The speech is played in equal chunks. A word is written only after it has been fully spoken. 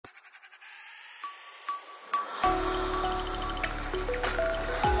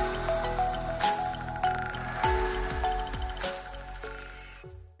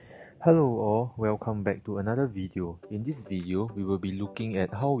Hello all, welcome back to another video. In this video, we will be looking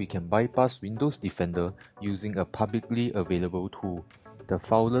at how we can bypass Windows Defender using a publicly available tool, the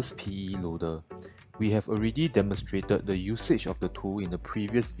FilelessPELoader. We have already demonstrated the usage of the tool in the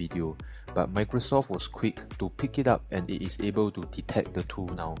previous video, but Microsoft was quick to pick it up and it is able to detect the tool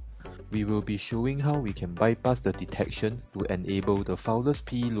now. We will be showing how we can bypass the detection to enable the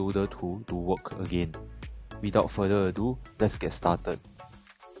FilelessPELoader tool to work again. Without further ado, let's get started.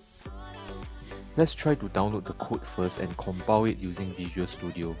 Let's try to download the code first and compile it using Visual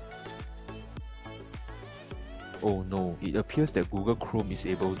Studio. Oh no, it appears that Google Chrome is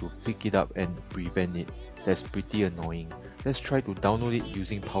able to pick it up and prevent it. That's pretty annoying. Let's try to download it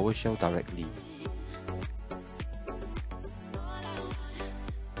using PowerShell directly.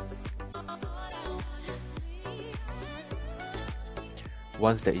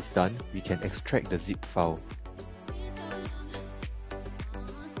 Once that is done, we can extract the zip file.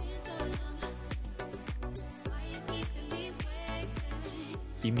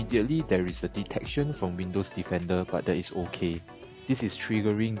 Immediately there is a detection from Windows Defender, but that is okay. This is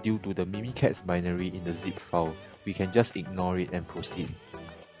triggering due to the Mimikatz binary in the zip file. We can just ignore it and proceed.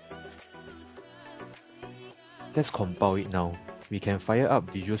 Let's compile it now. We can fire up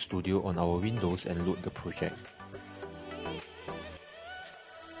Visual Studio on our Windows and load the project.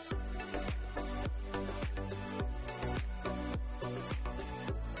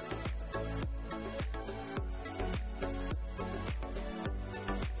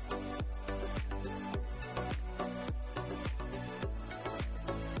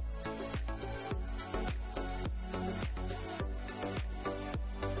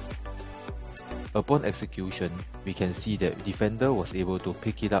 Upon execution, we can see that Defender was able to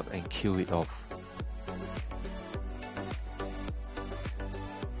pick it up and kill it off.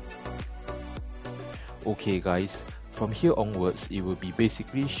 Okay guys, from here onwards it will be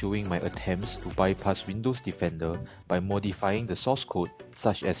basically showing my attempts to bypass Windows Defender by modifying the source code,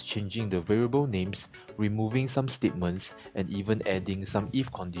 such as changing the variable names, removing some statements, and even adding some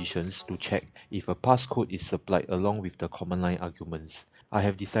if conditions to check if a passcode is supplied along with the command line arguments. I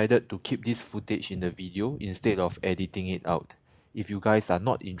have decided to keep this footage in the video instead of editing it out. If you guys are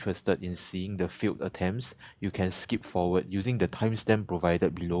not interested in seeing the failed attempts, you can skip forward using the timestamp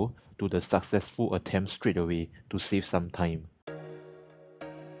provided below to the successful attempt straight away to save some time.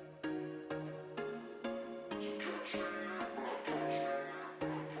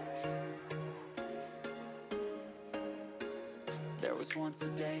 There was once a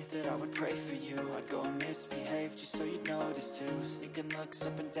day that I would pray for you. I'd go and misbehave just so you'd notice too. Sneaking looks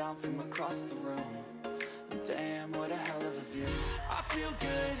up and down from across the room. And damn, what a hell of a view. I feel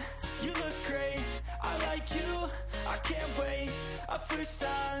good, you look great. I like you, I can't wait. A first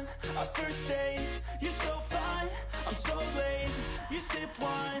time, a first date. You're so fine, I'm so late. You sip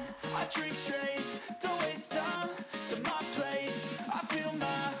wine, I drink straight. Don't waste time to my place. I feel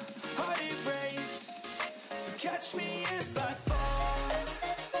my heart erase. So catch me if I fall.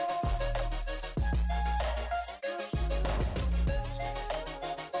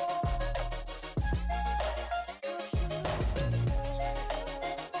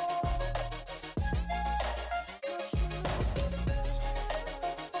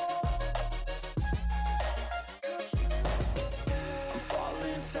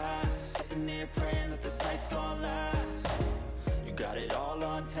 Sitting here praying that this night's gonna last. You got it all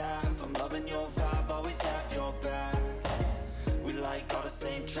on tap, I'm loving your vibe, always have your back. We like all the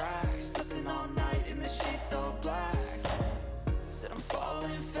same tracks, listen all night in the sheets all black. Said I'm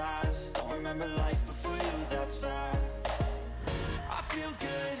falling fast, don't remember life before you, that's fact. I feel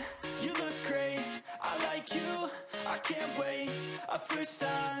good, you look great, I like you, I can't wait. A first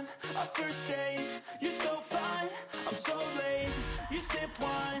time, a first date. You're so fine, I'm so late. You sip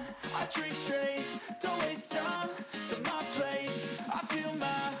wine, I drink straight. Don't waste time to my place. I feel my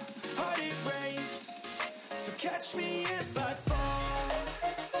heart erase. So catch me if I fall.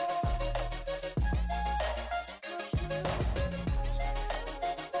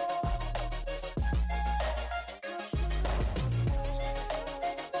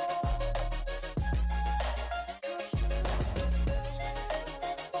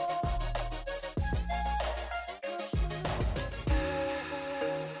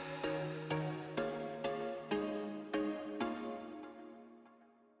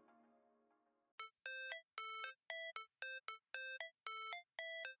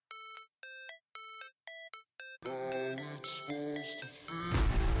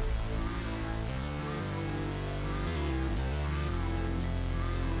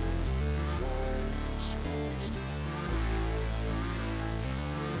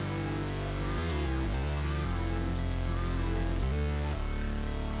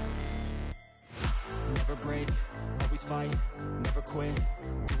 quit,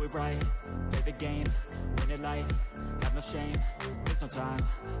 do it right, play the game, win it life, have no shame, there's no time,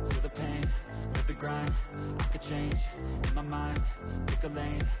 feel the pain, live the grind, I could change, in my mind, pick a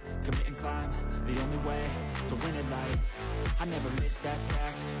lane, commit and climb, the only way to win at life. I never miss, that's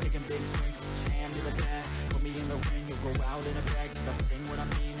fact, taking big swings, put your hand to the bat, put me in the ring, you'll go out in a bag, cause I sing what I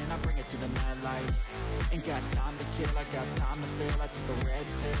mean and I bring it to the mad light. Ain't got time to kill, I got time to feel, I took the red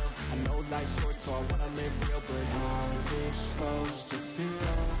pill, I know life's short so I wanna live real, but how's it supposed to feel?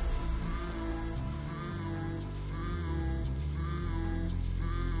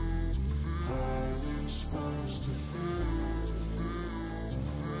 How's it supposed to feel?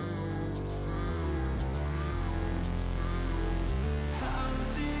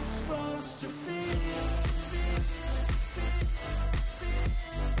 How's it supposed to feel?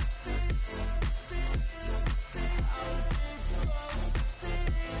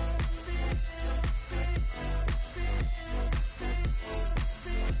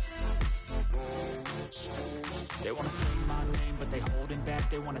 They wanna sing my name, but they holding back.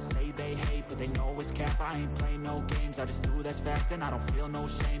 They wanna say they hate, but they know it's cap. I ain't play no games, I just do that's fact. And I don't feel no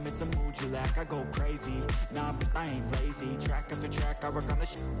shame, it's a mood you lack. I go crazy, nah, but I ain't lazy. Track after track, I work on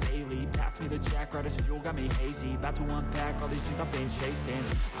this shit daily. Pass me the jack, right as fuel, got me hazy. About to unpack all these things I've been chasing.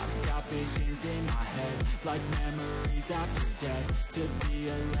 I've got visions in my head, like memories after death. To be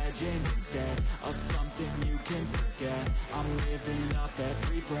a legend instead of something you can forget. I'm living up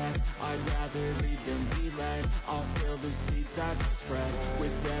every breath, I'd rather lead than be led. I'll fill the seats as I spread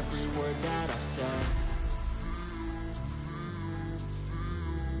with every word that I've said.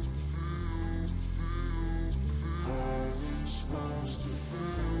 How's it supposed to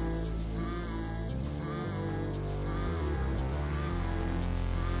feel?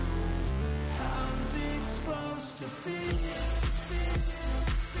 How's it supposed to feel?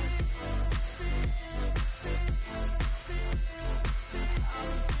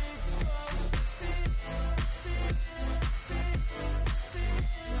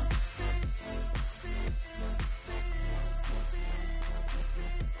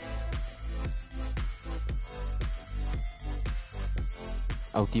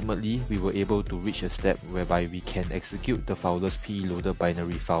 Ultimately, we were able to reach a step whereby we can execute the FilelessPELoader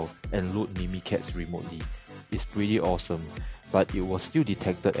binary file and load Mimikatz remotely. It's pretty awesome, but it was still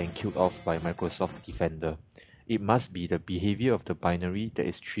detected and killed off by Microsoft Defender. It must be the behavior of the binary that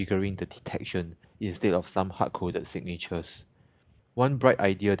is triggering the detection instead of some hard-coded signatures. One bright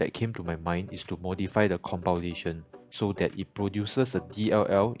idea that came to my mind is to modify the compilation so that it produces a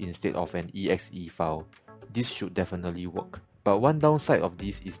DLL instead of an exe file. This should definitely work. But one downside of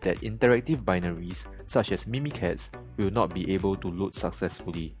this is that interactive binaries, such as Mimikatz, will not be able to load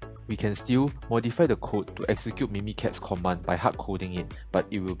successfully. We can still modify the code to execute Mimikatz command by hard-coding it, but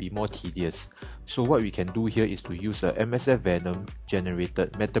it will be more tedious. So what we can do here is to use a MSF Venom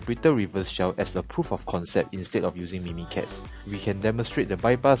generated Meterpreter Reverse Shell as a proof of concept instead of using Mimikatz. We can demonstrate the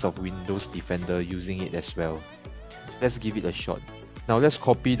bypass of Windows Defender using it as well. Let's give it a shot. Now let's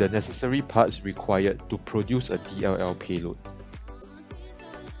copy the necessary parts required to produce a DLL payload.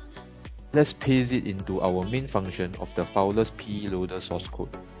 Let's paste it into our main function of the FilelessPELoader source code.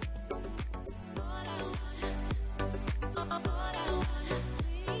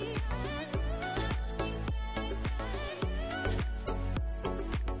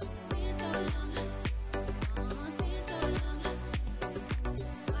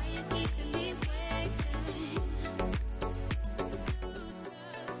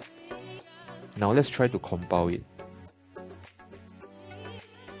 Now let's try to compile it.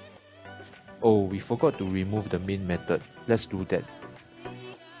 Oh, we forgot to remove the main method. Let's do that.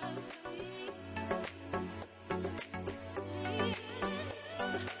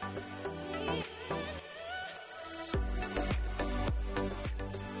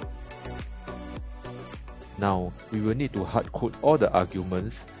 Now, we will need to hardcode all the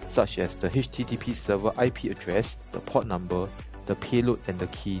arguments such as the HTTP server IP address, the port number, the payload and the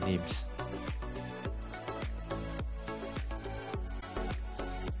key names.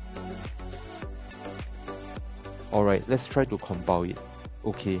 Alright, let's try to compile it.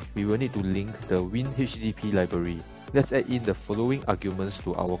 Okay, we will need to link the WinHTTP library. Let's add in the following arguments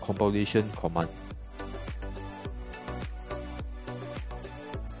to our compilation command.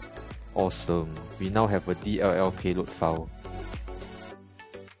 Awesome, we now have a DLL payload file.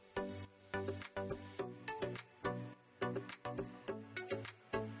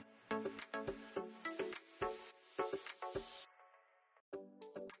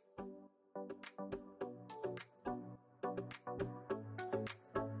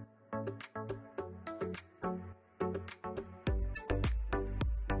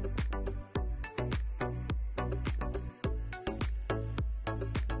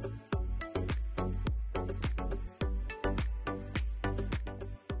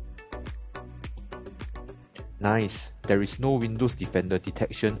 Nice, there is no Windows Defender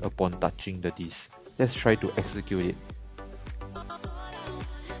detection upon touching the disk. Let's try to execute it.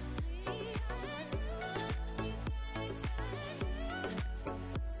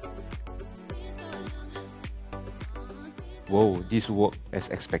 Whoa, this worked as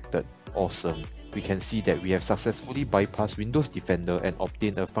expected. Awesome. We can see that we have successfully bypassed Windows Defender and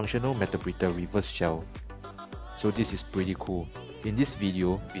obtained a functional Meterpreter Reverse Shell. So this is pretty cool. In this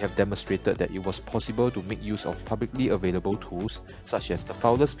video, we have demonstrated that it was possible to make use of publicly available tools such as the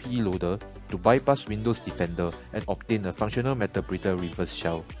FilelessPELoader to bypass Windows Defender and obtain a functional Meterpreter Reverse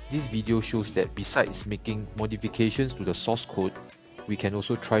Shell. This video shows that besides making modifications to the source code, we can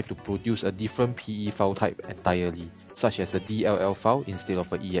also try to produce a different PE file type entirely, such as a DLL file instead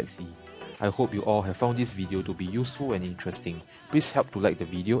of an exe. I hope you all have found this video to be useful and interesting. Please help to like the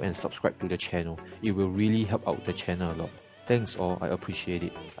video and subscribe to the channel. It will really help out the channel a lot. Thanks all, I appreciate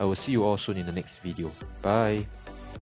it. I will see you all soon in the next video. Bye!